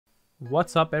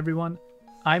What's up everyone?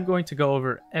 I'm going to go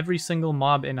over every single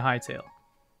mob in Hytale.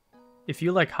 If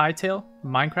you like Hytale,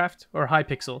 Minecraft, or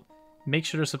Hypixel, make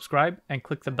sure to subscribe and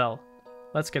click the bell.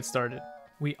 Let's get started.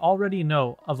 We already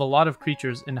know of a lot of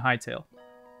creatures in Hytale.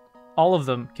 All of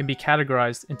them can be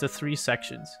categorized into three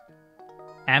sections: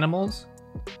 animals,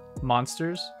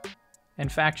 monsters,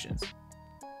 and factions.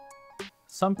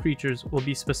 Some creatures will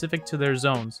be specific to their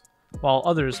zones, while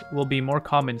others will be more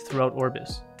common throughout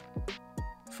Orbis.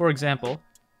 For example,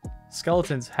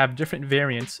 skeletons have different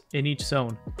variants in each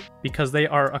zone because they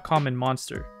are a common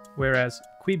monster, whereas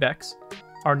Quebecs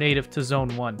are native to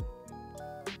Zone 1.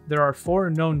 There are 4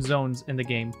 known zones in the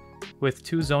game, with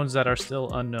 2 zones that are still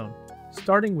unknown.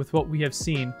 Starting with what we have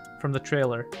seen from the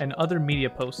trailer and other media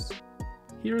posts,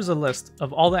 here is a list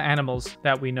of all the animals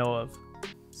that we know of: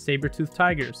 saber-toothed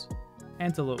tigers,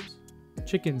 antelopes,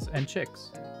 chickens and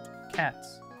chicks,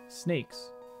 cats,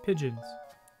 snakes, pigeons,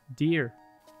 deer,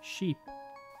 sheep,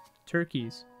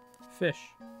 turkeys, fish,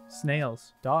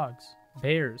 snails, dogs,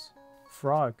 bears,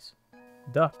 frogs,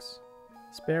 ducks,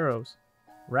 sparrows,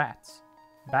 rats,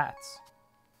 bats,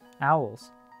 owls,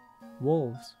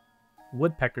 wolves,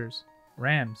 woodpeckers,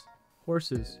 rams,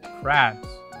 horses, crabs,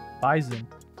 bison,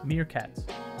 meerkats,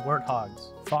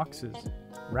 warthogs, foxes,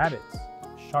 rabbits,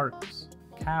 sharks,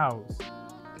 cows,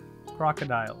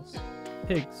 crocodiles,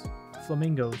 pigs,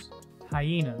 flamingos,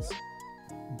 hyenas,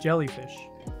 jellyfish,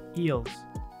 eels,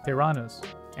 piranhas,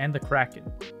 and the kraken.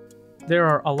 There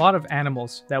are a lot of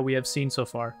animals that we have seen so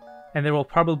far, and there will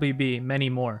probably be many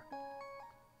more.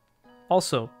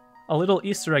 Also, a little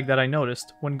Easter egg that I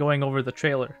noticed when going over the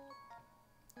trailer.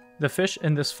 The fish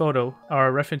in this photo are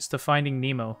a reference to Finding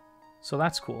Nemo, so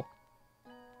that's cool.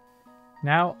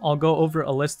 Now I'll go over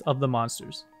a list of the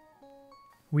monsters.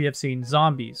 We have seen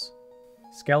zombies,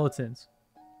 skeletons,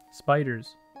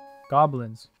 spiders,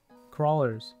 goblins,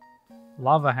 crawlers,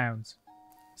 lava hounds,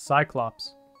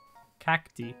 cyclops,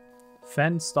 cacti,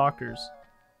 fen stalkers,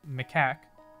 macaque,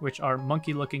 which are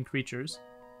monkey-looking creatures,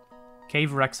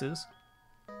 cave rexes,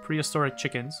 prehistoric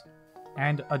chickens,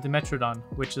 and a dimetrodon,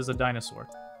 which is a dinosaur.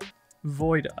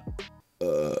 Void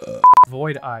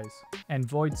eyes and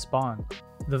void spawn.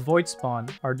 The void spawn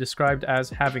are described as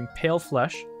having pale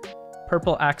flesh,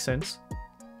 purple accents,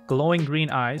 glowing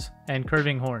green eyes, and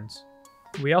curving horns.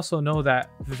 We also know that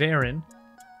Varen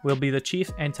will be the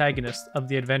chief antagonist of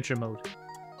the adventure mode.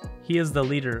 He is the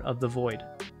leader of the Void.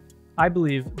 I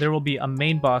believe there will be a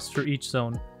main boss for each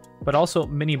zone, but also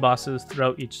mini bosses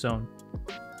throughout each zone.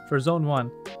 For Zone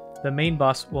 1, the main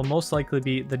boss will most likely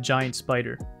be the giant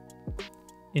spider.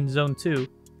 In Zone 2,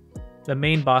 the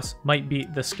main boss might be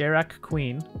the Skarak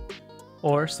Queen,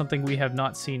 or something we have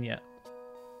not seen yet.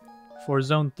 For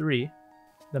Zone 3,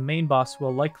 the main boss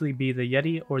will likely be the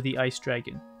Yeti or the Ice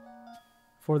Dragon.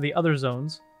 For the other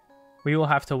zones, we will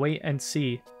have to wait and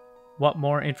see what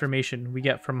more information we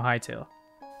get from Hytale.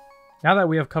 Now that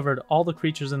we have covered all the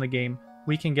creatures in the game,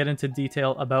 we can get into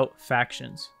detail about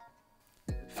factions.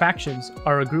 Factions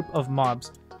are a group of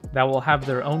mobs that will have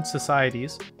their own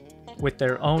societies, with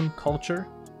their own culture,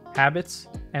 habits,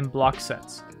 and block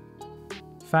sets.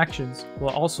 Factions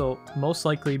will also most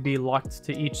likely be locked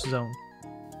to each zone.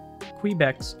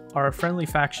 Quebecs are a friendly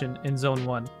faction in Zone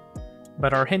 1,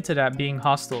 but are hinted at being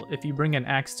hostile if you bring an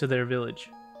axe to their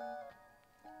village.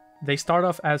 They start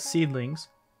off as seedlings,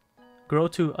 grow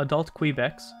to adult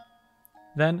Quebecs,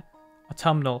 then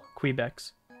autumnal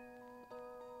Quebecs.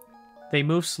 They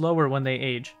move slower when they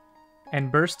age,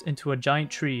 and burst into a giant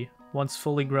tree once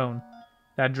fully grown,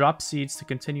 that drops seeds to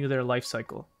continue their life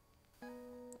cycle.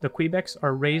 The Quebecs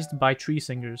are raised by tree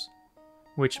singers,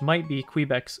 which might be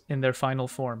Quebecs in their final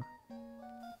form.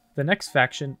 The next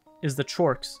faction is the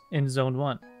Chorks in Zone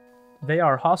 1. They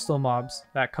are hostile mobs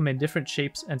that come in different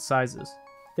shapes and sizes.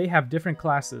 They have different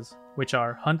classes, which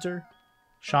are Hunter,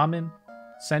 Shaman,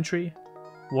 Sentry,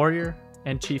 Warrior,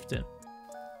 and Chieftain.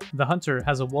 The Hunter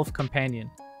has a wolf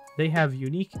companion. They have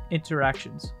unique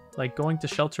interactions, like going to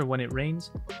shelter when it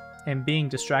rains, and being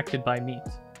distracted by meat.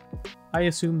 I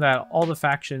assume that all the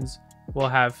factions will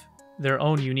have their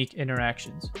own unique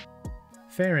interactions.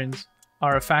 Farens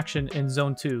are a faction in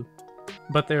Zone 2,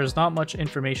 but there is not much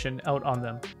information out on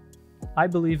them. I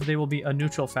believe they will be a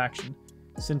neutral faction,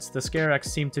 since the Skaraks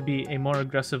seem to be a more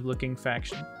aggressive looking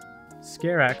faction.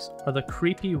 Skaraks are the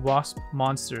creepy wasp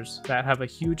monsters that have a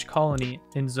huge colony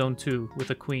in Zone 2 with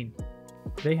a queen.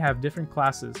 They have different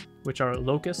classes, which are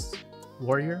Locusts,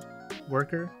 Warrior,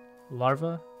 Worker,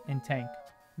 Larva, and Tank.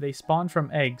 They spawn from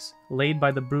eggs laid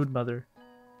by the broodmother,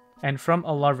 and from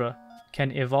a larva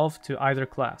can evolve to either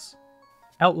class.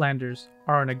 Outlanders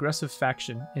are an aggressive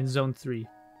faction in Zone 3.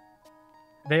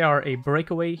 They are a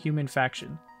breakaway human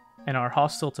faction and are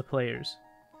hostile to players.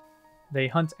 They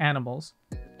hunt animals,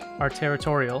 are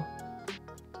territorial,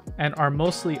 and are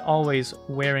mostly always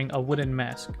wearing a wooden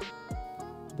mask.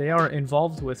 They are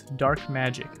involved with dark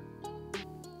magic.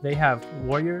 They have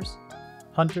warriors,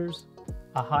 hunters,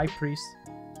 a high priest,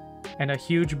 and a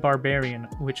huge barbarian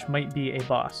which might be a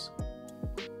boss.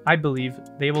 I believe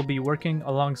they will be working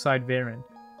alongside Varen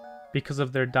because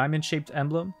of their diamond-shaped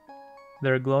emblem,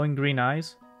 their glowing green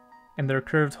eyes, and their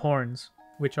curved horns,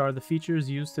 which are the features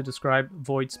used to describe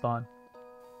Void Spawn.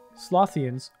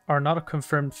 Slothians are not a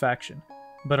confirmed faction,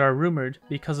 but are rumored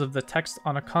because of the text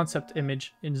on a concept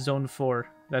image in Zone 4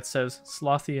 that says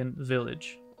Slothian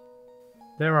Village.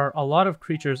 There are a lot of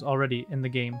creatures already in the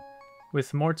game,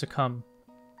 with more to come,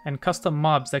 and custom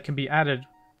mobs that can be added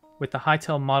with the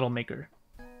Hytale model maker.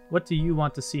 What do you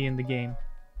want to see in the game?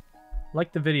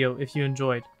 Like the video if you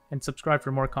enjoyed, and subscribe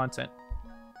for more content.